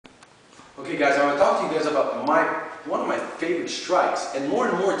Okay guys, I want to talk to you guys about one of my favorite strikes, and more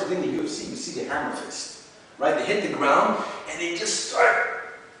today in the UFC, you see the hammer fist, right? They hit the ground and they just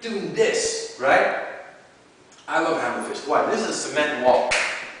start doing this, right? I love hammer fist. Why? This is a cement wall.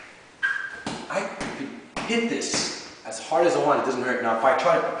 I could hit this as hard as I want, it doesn't hurt. Now if I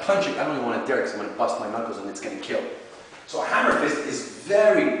try to punch it, I don't even want to dare because I'm going to bust my knuckles and it's going to kill. So a hammer fist is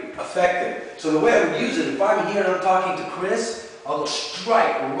very effective. So the way I would use it, if I'm here and I'm talking to Chris, I'll go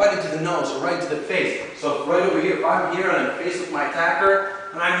strike right into the nose or right into the face. So right over here, if I'm here and I'm faced with my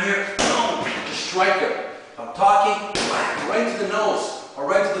attacker, and I'm here, boom, just strike him. If I'm talking, whack, right into the nose or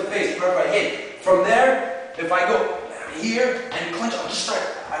right into the face, wherever I hit. From there, if I go here and clinch, I'll just start,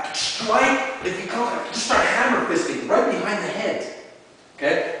 I can strike. If he comes, I can just start hammer fisting right behind the head.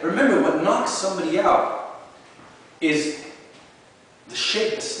 Okay? Remember, what knocks somebody out is the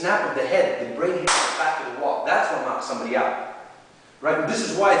shake, the snap of the head, the brain hits the back of the wall. That's what knocks somebody out. Right? And this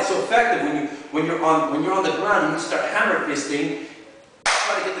is why it's so effective when you're on the ground and you start hammer fisting,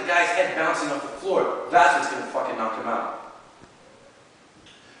 try to get the guy's head bouncing off the floor. That's what's going to fucking knock him out.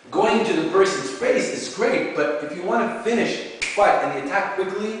 Going into the person's face is great, but if you want to finish the fight and the attack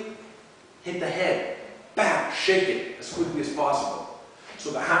quickly, hit the head. Bam! Shake it as quickly as possible. So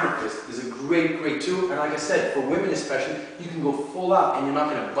the hammer fist is a great tool, and like I said, for women especially, you can go full out and you're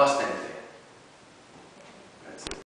not going to bust anything.